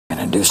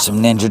Gonna do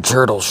some Ninja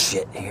Turtle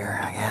shit here,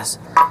 I guess.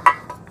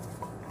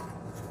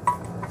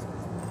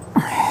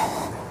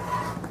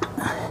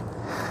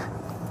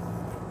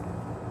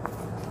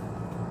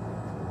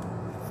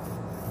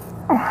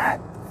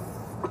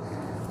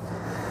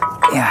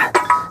 Yeah,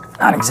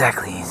 not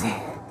exactly easy.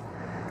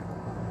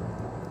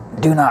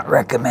 Do not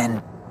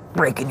recommend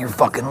breaking your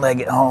fucking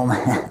leg at home. You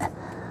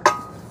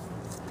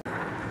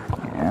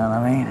know what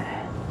I mean?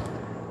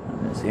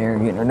 I'm just here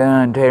getting her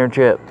done. Tater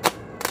chip.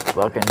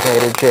 Fucking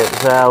tater chip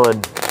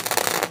salad.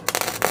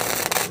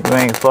 You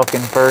ain't fucking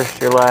first,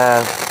 you're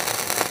last.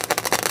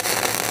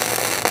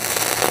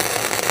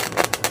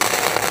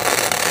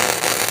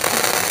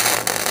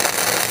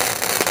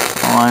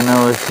 All I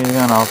know is she's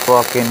gonna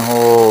fucking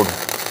hold.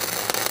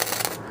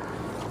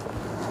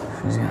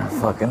 She's gonna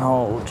fucking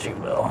hold, she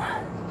will.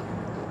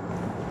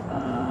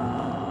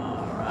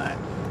 Alright.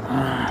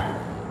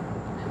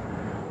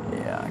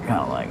 Yeah, I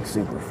kinda like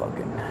super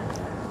fucking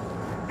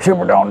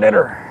super don't did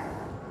her.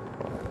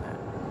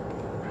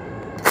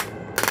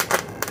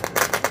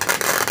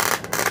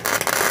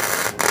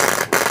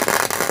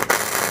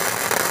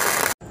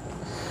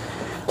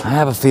 I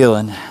have a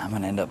feeling I'm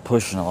gonna end up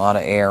pushing a lot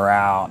of air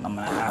out, and I'm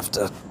gonna have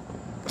to,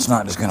 it's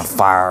not just gonna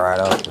fire right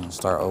up and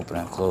start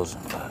opening and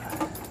closing, but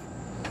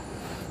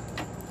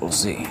we'll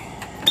see.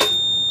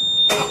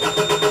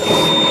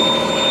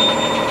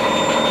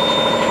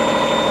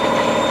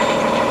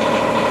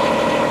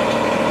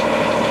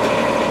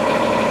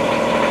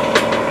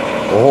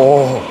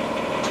 Oh,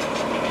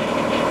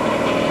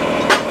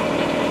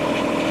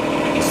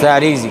 it's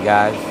that easy,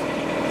 guys.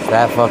 It's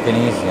that fucking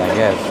easy, I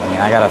guess. I mean,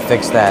 I gotta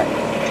fix that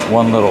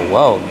one little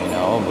weld, you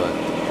know, but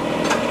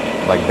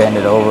like bend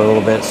it over a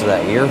little bit so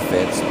that ear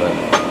fits, but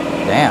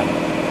damn,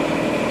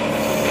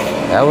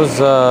 that was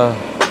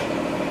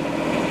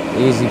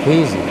easy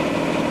peasy.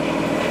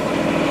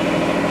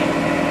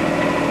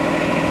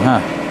 Huh.